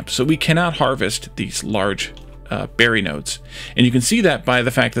herbalist camp, so we cannot harvest these large berry nodes. And you can see that by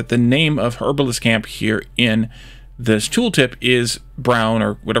the fact that the name of herbalist camp here in this tooltip is brown,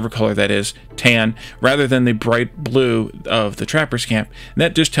 or whatever color that is, tan, rather than the bright blue of the Trappers camp. And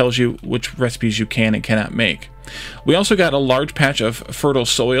that just tells you which recipes you can and cannot make. We also got a large patch of fertile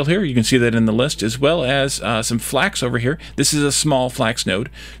soil here. You can see that in the list, as well as some flax over here. This is a small flax node.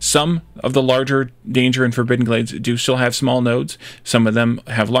 Some of the larger Danger and Forbidden Glades do still have small nodes. Some of them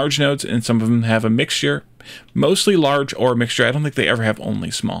have large nodes, and some of them have a mixture. Mostly large or a mixture. I don't think they ever have only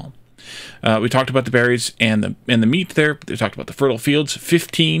small. We talked about the berries and the meat there. We talked about the fertile fields.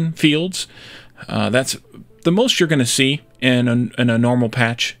 15 fields. That's the most you're going to see in a normal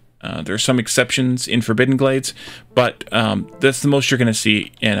patch. There are some exceptions in Forbidden Glades, but that's the most you're going to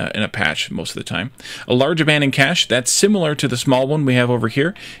see in a patch most of the time. A large abandoned cache, that's similar to the small one we have over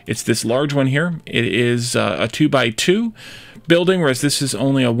here. It's this large one here. It is a 2x2 building, whereas this is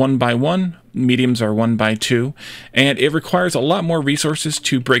only a 1x1. Mediums are 1x2, and it requires a lot more resources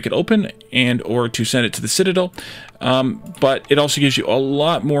to break it open and or to send it to the Citadel, but it also gives you a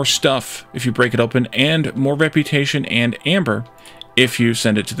lot more stuff if you break it open, and more reputation and amber if you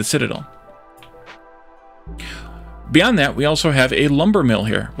send it to the Citadel. Beyond that, we also have a lumber mill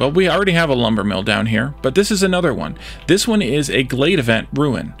here. Well, we already have a lumber mill down here, but this is another one. This one is a Glade event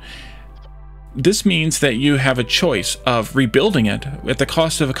ruin. This means that you have a choice of rebuilding it at the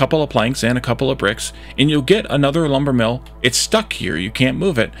cost of a couple of planks and a couple of bricks, and you'll get another lumber mill. It's stuck here, you can't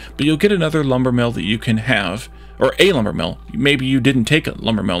move it, but you'll get another lumber mill that you can have, or a lumber mill. Maybe you didn't take a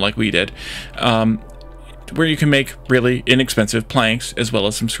lumber mill like we did, where you can make really inexpensive planks as well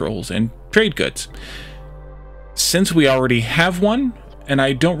as some scrolls and trade goods. Since we already have one, and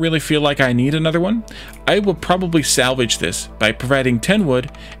I don't really feel like I need another one, I will probably salvage this by providing 10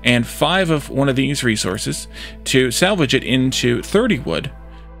 wood and 5 of one of these resources to salvage it into 30 wood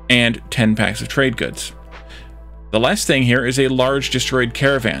and 10 packs of trade goods. The last thing here is a large destroyed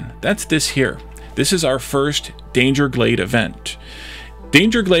caravan. That's this here. This is our first Danger Glade event.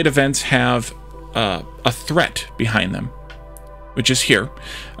 Danger Glade events have a threat behind them, which is here.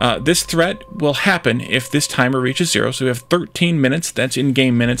 This threat will happen if this timer reaches 0. So we have 13 minutes. That's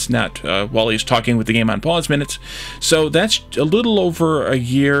in-game minutes, not while he's talking with the game on pause minutes. So that's a little over a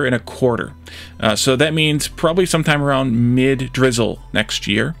year and a quarter. So that means probably sometime around mid-drizzle next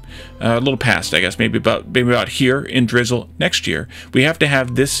year. A little past, I guess, maybe about here in drizzle next year. We have to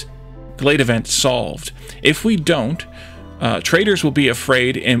have this Glade event solved. If we don't, traders will be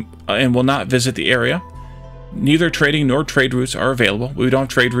afraid and will not visit the area. Neither trading nor trade routes are available. We don't have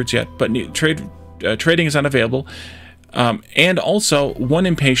trade routes yet, but trading is unavailable. And also 1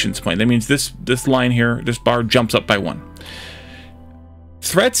 impatience point. That means this line here, this bar jumps up by 1.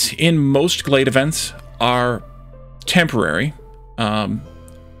 Threats in most Glade events are temporary, although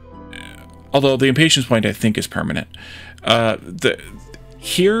the impatience point I think is permanent.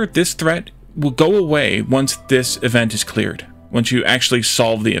 Here, this threat will go away once this event is cleared, once you actually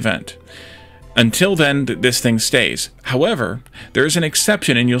solve the event. Until then, this thing stays. However, there is an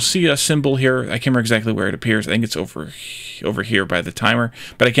exception, and you'll see a symbol here. I can't remember exactly where it appears. I think it's over here by the timer,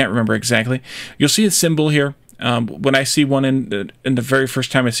 but I can't remember exactly. You'll see a symbol here. When I see one in the very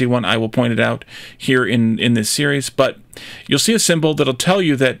first time I see one, I will point it out here in this series. But you'll see a symbol that'll tell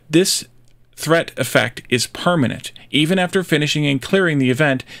you that this threat effect is permanent. Even after finishing and clearing the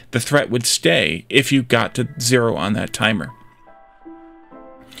event, the threat would stay if you got to 0 on that timer.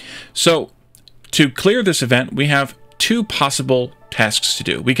 So, to clear this event, we have 2 possible tasks to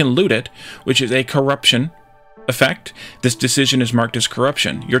do. We can loot it, which is a corruption effect. This decision is marked as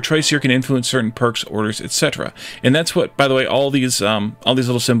corruption. Your choice here can influence certain perks, orders, etc. And that's what, by the way, all these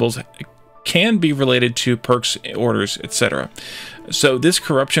little symbols can be related to perks, orders, etc. So this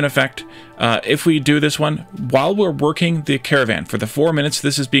corruption effect, if we do this one, while we're working the caravan, for the 4 minutes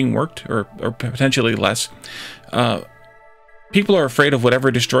this is being worked, or potentially less, people are afraid of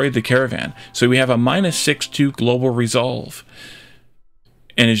whatever destroyed the caravan. So we have a -6 to global resolve.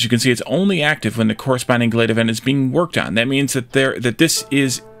 And as you can see, it's only active when the corresponding Glade event is being worked on. That means that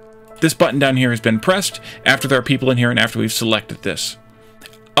this button down here has been pressed after there are people in here and after we've selected this.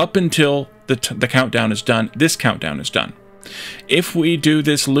 Up until the countdown is done, this countdown is done. If we do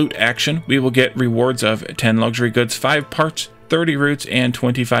this loot action, we will get rewards of 10 luxury goods, 5 parts, 30 roots, and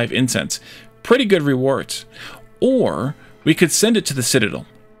 25 incense. Pretty good rewards. Or we could send it to the Citadel.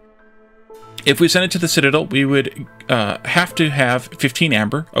 If we send it to the Citadel, we would have to have 15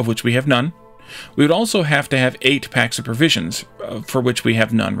 amber, of which we have none. We would also have to have 8 packs of provisions, for which we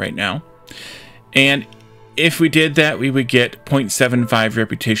have none right now. And if we did that, we would get 0.75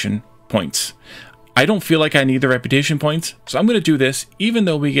 reputation points. I don't feel like I need the reputation points, so I'm going to do this even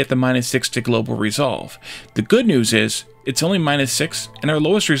though we get the -6 to global resolve. The good news is, it's only -6, and our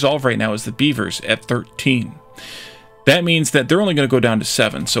lowest resolve right now is the beavers at 13. That means that they're only going to go down to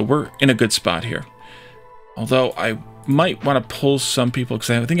 7, so we're in a good spot here. Although I might want to pull some people,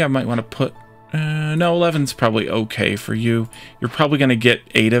 because I think I might want to put... no, 11's probably okay for you. You're probably going to get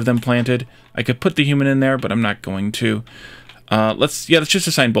 8 of them planted. I could put the human in there, but I'm not going to. Let's just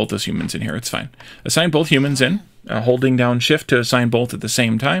assign both those humans in here. It's fine. Assign both humans in, holding down shift to assign both at the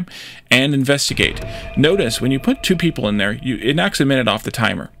same time, and investigate. Notice when you put 2 people in there, it knocks a minute off the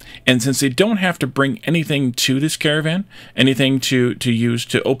timer. And since they don't have to bring anything to this caravan, anything to use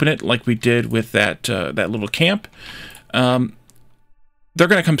to open it, like we did with that little camp, they're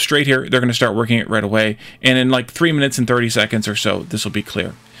going to come straight here. They're going to start working it right away. And in like 3 minutes and 30 seconds or so, this will be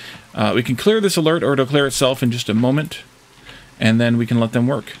clear. We can clear this alert, or it'll clear itself in just a moment. And then we can let them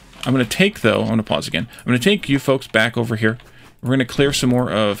work. I'm going to take, though, I'm going to pause again. I'm going to take you folks back over here. We're going to clear some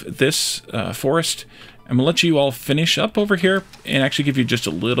more of this forest. I'm going to let you all finish up over here and actually give you just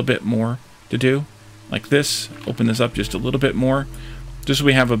a little bit more to do. Like this. Open this up just a little bit more. Just so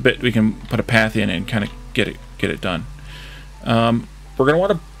we have a bit, we can put a path in and kind of get it done. We're going to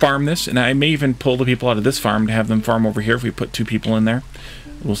want to farm this, and I may even pull the people out of this farm to have them farm over here if we put 2 people in there.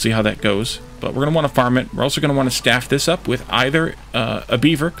 We'll see how that goes. But we're going to want to farm it. We're also going to want to staff this up with either a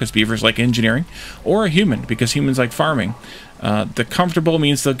beaver, because beavers like engineering, or a human, because humans like farming. The comfortable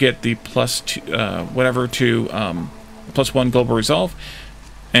means they'll get the +1 global resolve,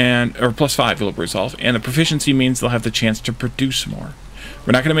 or +5 global resolve, and the proficiency means they'll have the chance to produce more.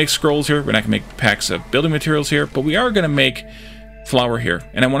 We're not going to make scrolls here. We're not going to make packs of building materials here, but we are going to make flour here.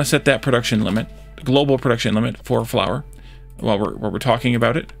 And I want to set that production limit, global production limit for flour, while we're talking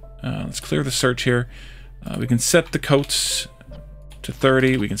about it. Let's clear the search here. We can set the coats to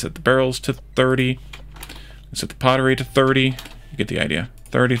 30. We can set the barrels to 30. Set the pottery to 30. You get the idea.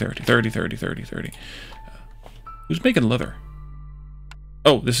 30, 30, 30, 30, 30, 30. Who's making leather?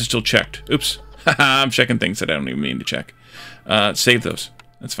 Oh, this is still checked. Oops. I'm checking things that I don't even mean to check. Save those.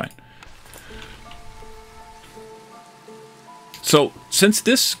 That's fine. So, since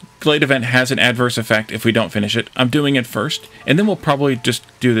this Glade event has an adverse effect if we don't finish it, I'm doing it first, and then we'll probably just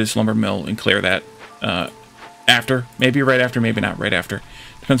do this lumber mill and clear that after. Maybe right after, maybe not right after.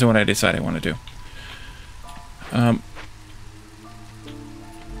 Depends on what I decide I want to do.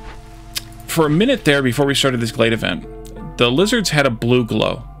 For a minute there, before we started this Glade event, the lizards had a blue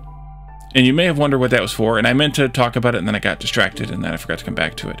glow. And you may have wondered what that was for, and I meant to talk about it, and then I got distracted, and then I forgot to come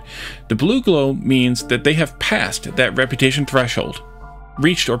back to it. The blue glow means that they have passed that reputation threshold.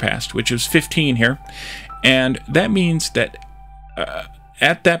 Reached or passed, which is 15 here. And that means that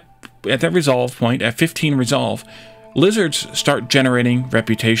at that resolve point, at 15 resolve, lizards start generating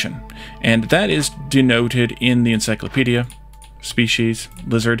reputation. And that is denoted in the encyclopedia. Species,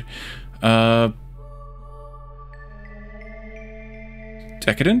 lizard.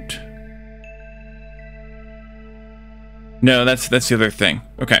 Decadent? No, that's the other thing.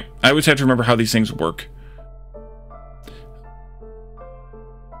 Okay, I always have to remember how these things work.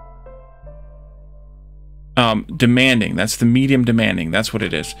 Demanding. That's the medium demanding. That's what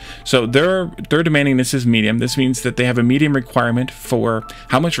it is. So their demanding this is medium. This means that they have a medium requirement for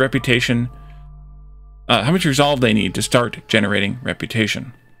how much reputation, how much resolve they need to start generating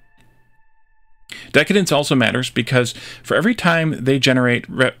reputation. Decadence also matters because for every time they generate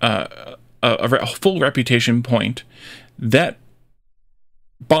a full reputation point, that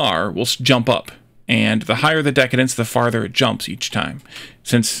bar will jump up. And the higher the decadence, the farther it jumps each time.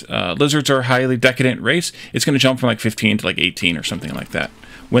 Since lizards are a highly decadent race, it's going to jump from like 15 to like 18 or something like that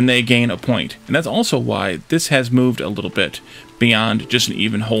when they gain a point. And that's also why this has moved a little bit beyond just an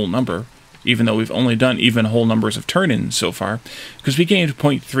even whole number, even though we've only done even whole numbers of turn-ins so far, because we gained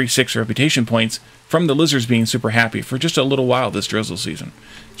 0.36 reputation points from the lizards being super happy for just a little while this drizzle season.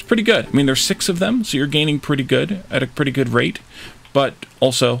 It's pretty good. I mean, there's 6 of them, so you're gaining pretty good at a pretty good rate, but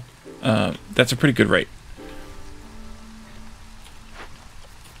also that's a pretty good rate.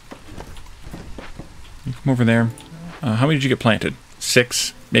 You come over there. How many did you get planted?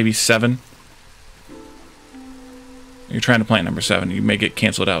 6, maybe 7. You're trying to plant number 7. You may get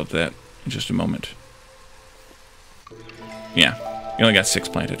canceled out with that in just a moment. Yeah, you only got 6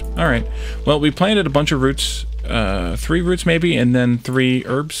 planted. All right. Well, we planted a bunch of roots, 3 roots maybe, and then 3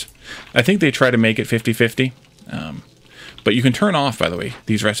 herbs. I think they try to make it 50-50. But you can turn off, by the way,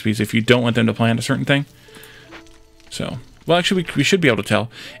 these recipes if you don't want them to plant a certain thing. So, well, actually, we should be able to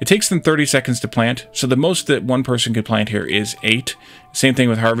tell. It takes them 30 seconds to plant, so the most that one person could plant here is 8. Same thing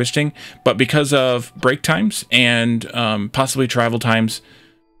with harvesting, but because of break times and possibly travel times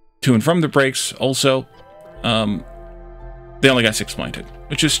to and from the breaks also, they only got 6 planted,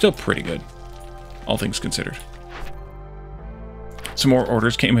 which is still pretty good, all things considered. Some more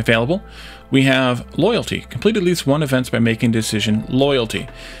orders came available. We have loyalty. Complete at least 1 event by making decision loyalty.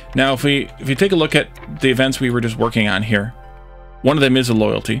 Now, if you take a look at the events we were just working on here, one of them is a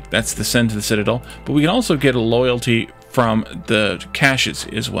loyalty. That's the send to the Citadel. But we can also get a loyalty from the caches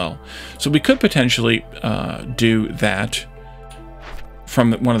as well. So we could potentially do that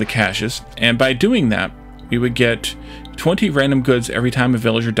from one of the caches. And by doing that, we would get 20 random goods every time a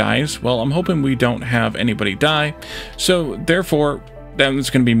villager dies. Well, I'm hoping we don't have anybody die. So therefore, that is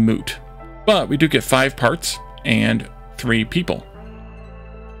going to be moot. But we do get 5 parts and 3 people.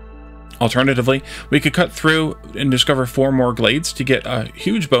 Alternatively, we could cut through and discover 4 more glades to get a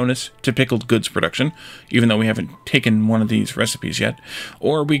huge bonus to pickled goods production, even though we haven't taken one of these recipes yet.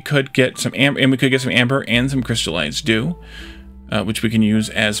 Or we could get some amber and some crystallized dew, which we can use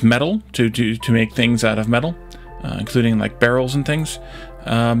as metal to make things out of metal, including like barrels and things.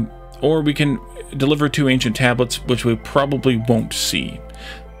 Or we can deliver 2 ancient tablets, which we probably won't see.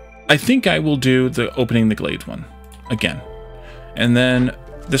 I think I will do the opening the Glade one again. And then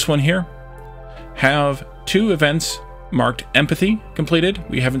this one here, have 2 events marked empathy completed.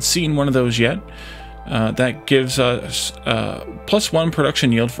 We haven't seen one of those yet. That gives us +1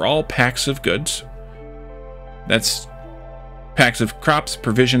 production yield for all packs of goods. That's packs of crops,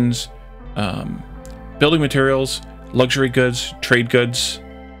 provisions, building materials, luxury goods, trade goods.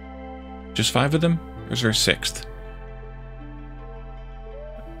 Just 5 of them? Or is there a 6th?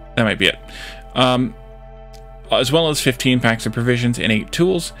 That might be it. As well as 15 packs of provisions and 8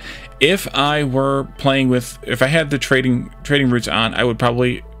 tools. If I were playing with, if I had the trading routes on, I would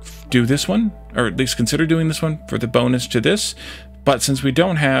probably do this one, or at least consider doing this one for the bonus to this. But since we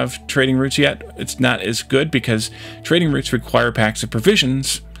don't have trading routes yet, it's not as good because trading routes require packs of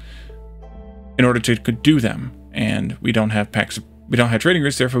provisions in order to do them, and we don't have trading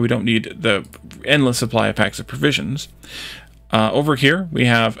routes, therefore we don't need the endless supply of packs of provisions. Over here, we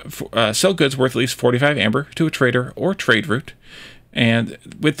have sell goods worth at least 45 amber to a trader or trade route. And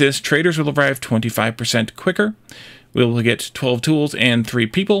with this, traders will arrive 25% quicker. We will get 12 tools and 3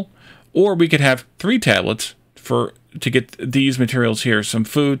 people. Or we could have 3 tablets to get these materials here. Some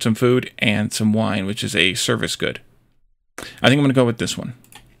food, and some wine, which is a service good. I think I'm going to go with this one.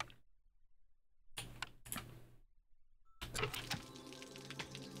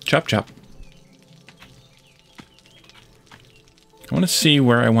 Chop, chop. I want to see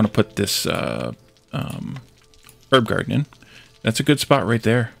where I want to put this herb garden in. That's a good spot right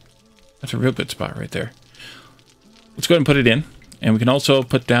there. That's a real good spot right there. Let's go ahead and put it in. And we can also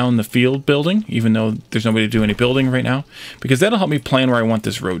put down the field building, even though there's nobody to do any building right now, because that'll help me plan where I want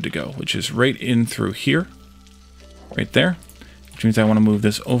this road to go, which is right in through here, right there, which means I want to move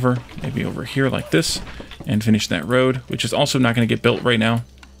this over, maybe over here like this, and finish that road, which is also not going to get built right now.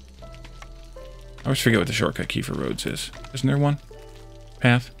 I always forget what the shortcut key for roads is. Isn't there one?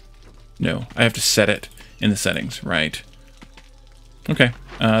 Path? No, I have to set it in the settings, right. Okay.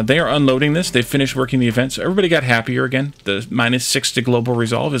 They are unloading this. They finished working the event, so everybody got happier again. The -6 to global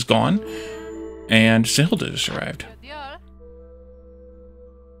resolve is gone. And Sahilda just arrived.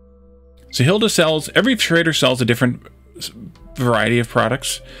 Sahilda sells... Every trader sells a different variety of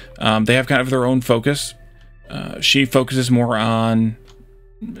products. They have kind of their own focus. She focuses more on...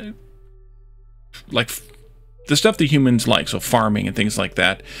 like the stuff the humans like, so farming and things like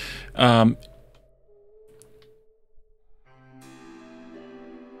that.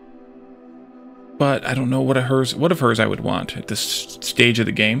 But I don't know what of hers I would want at this stage of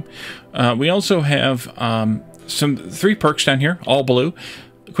the game. We also have 3 perks down here, all blue.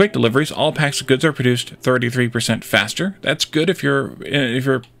 Quick deliveries. All packs of goods are produced 33% faster. That's good if you're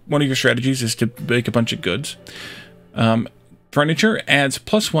one of your strategies is to make a bunch of goods. Furniture adds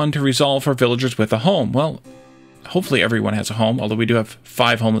 +1 to resolve for villagers with a home. Well, hopefully everyone has a home, although we do have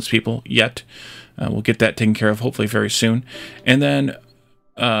 5 homeless people yet. We'll get that taken care of hopefully very soon. And then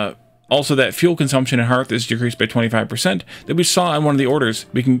also that fuel consumption in Hearth is decreased by 25% that we saw on one of the orders.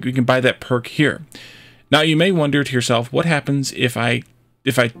 We can buy that perk here. Now you may wonder to yourself, what happens if I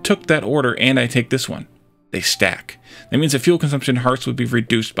took that order and I take this one? They stack. That means the fuel consumption in Hearths would be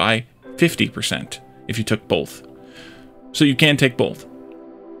reduced by 50% if you took both. So you can take both.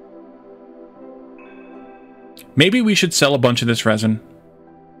 Maybe we should sell a bunch of this resin.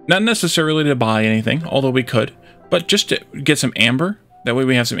 Not necessarily to buy anything, although we could, but just to get some amber. That way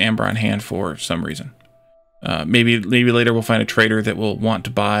we have some amber on hand for some reason. Maybe later we'll find a trader that will want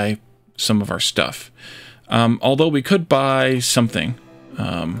to buy some of our stuff. Although we could buy something.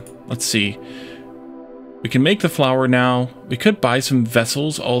 Let's see. We can make the flour now. We could buy some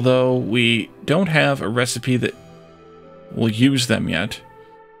vessels, although we don't have a recipe that will use them yet.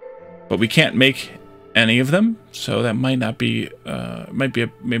 But we can't make any of them, so that might not be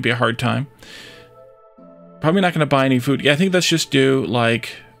maybe a hard time. Probably not going to buy any food. Yeah, I think let's just do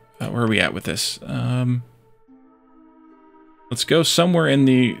like where are we at with this? Let's go somewhere in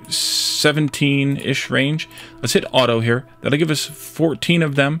the 17-ish range. Let's hit auto here. That'll give us 14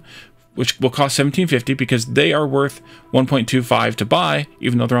 of them, which will cost $17.50 because they are worth 1.25 to buy,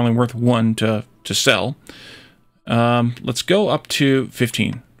 even though they're only worth 1 to sell. Let's go up to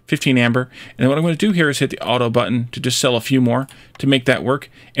 15 amber. And then what I'm going to do here is hit the auto button to just sell a few more to make that work.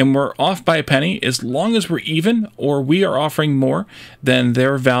 And we're off by a penny. As long as we're even or we are offering more than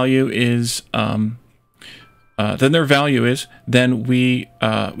their value is, then we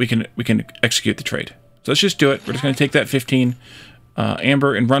can execute the trade. So let's just do it. We're just going to take that 15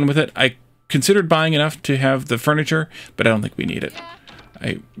 amber and run with it. I considered buying enough to have the furniture, but I don't think we need it.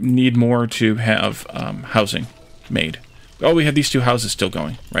 I need more to have housing made. Oh, we have these 2 houses still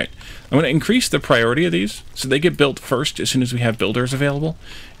going. Right. I'm going to increase the priority of these so they get built first as soon as we have builders available.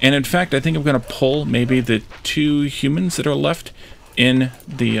 And in fact, I think I'm going to pull maybe the 2 humans that are left in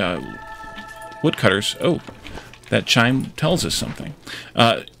the woodcutters. Oh, that chime tells us something.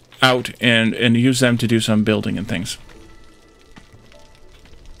 Out and use them to do some building and things.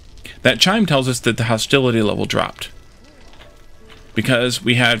 That chime tells us that the hostility level dropped. Because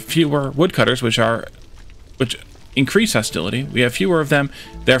we had fewer woodcutters, which increase hostility. We have fewer of them,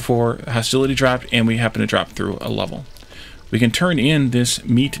 therefore hostility dropped, and we happen to drop through a level. We can turn in this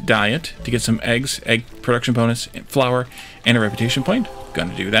meat diet to get some eggs, egg production bonus, flour, and a reputation point.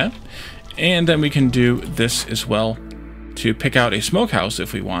 Gonna do that. And then we can do this as well to pick out a smokehouse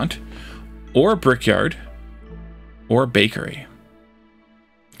if we want, or a brickyard, or a bakery.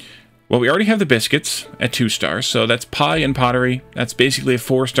 Well, we already have the biscuits at 2 stars, so that's pie and pottery. That's basically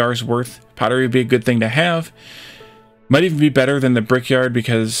 4 stars worth. Pottery would be a good thing to have. Might even be better than the brickyard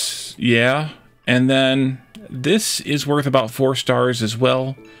because, yeah. And then this is worth about 4 stars as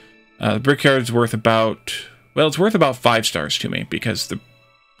well. The brickyard is worth about, well, it's worth about 5 stars to me because the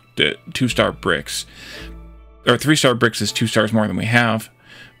 2-star bricks, or 3-star bricks is 2 stars more than we have.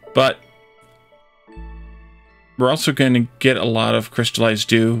 But we're also going to get a lot of crystallized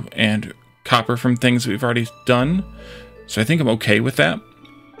dew and copper from things we've already done. So I think I'm okay with that.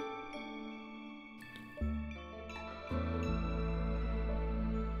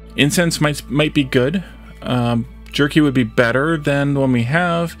 Incense might be good. Jerky would be better than the one we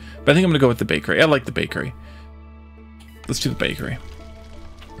have, but I think I'm going to go with the bakery. I like the bakery. Let's do the bakery.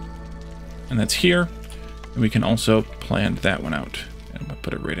 And that's here. And we can also plan that one out. And we'll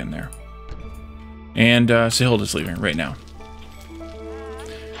put it right in there. And Sahilda's leaving right now.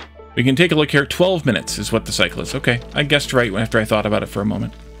 We can take a look here. 12 minutes is what the cycle is. Okay, I guessed right after I thought about it for a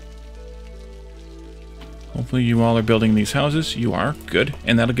moment. Hopefully you all are building these houses. You are. Good.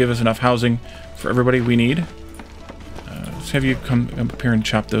 And that'll give us enough housing for everybody we need. Let's have you come up here and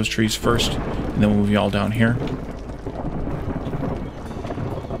chop those trees first. And then we'll move you all down here.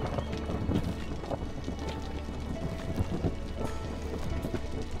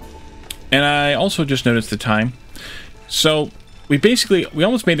 And I also just noticed the time. So we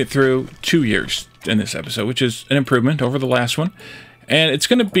almost made it through 2 years in this episode, which is an improvement over the last one. And it's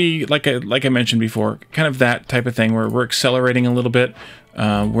going to be, like I mentioned before, kind of that type of thing where we're accelerating a little bit.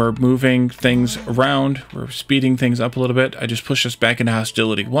 We're moving things around. We're speeding things up a little bit. I just pushed us back into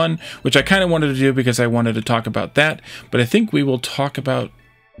Hostility 1, which I kind of wanted to do because I wanted to talk about that. But I think we will talk about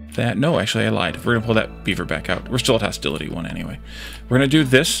that. No, actually, I lied. We're going to pull that beaver back out. We're still at Hostility 1 anyway. We're going to do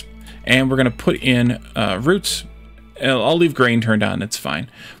this, and we're going to put in roots. I'll leave grain turned on, it's fine.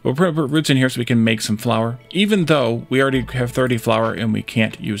 But we're going to put roots in here so we can make some flour, even though we already have 30 flour and we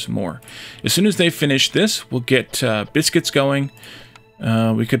can't use more. As soon as they finish this, we'll get biscuits going.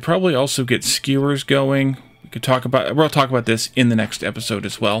 We could probably also get skewers going. We'll talk about this in the next episode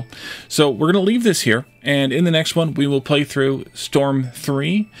as well. So we're going to leave this here, and in the next one we will play through Storm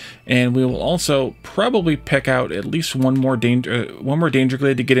 3, and we will also probably pick out at least one more danger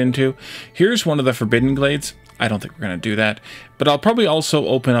glade to get into. Here's one of the forbidden glades. I don't think we're going to do that, but I'll probably also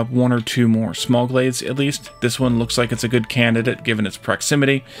open up 1 or 2 more small glades at least. This one looks like it's a good candidate given its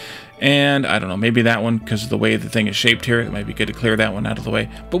proximity, and I don't know, maybe that one, because of the way the thing is shaped here, it might be good to clear that one out of the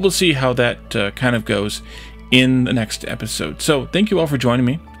way, but we'll see how that kind of goes in the next episode. So thank you all for joining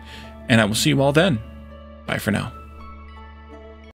me, and I will see you all then. Bye for now.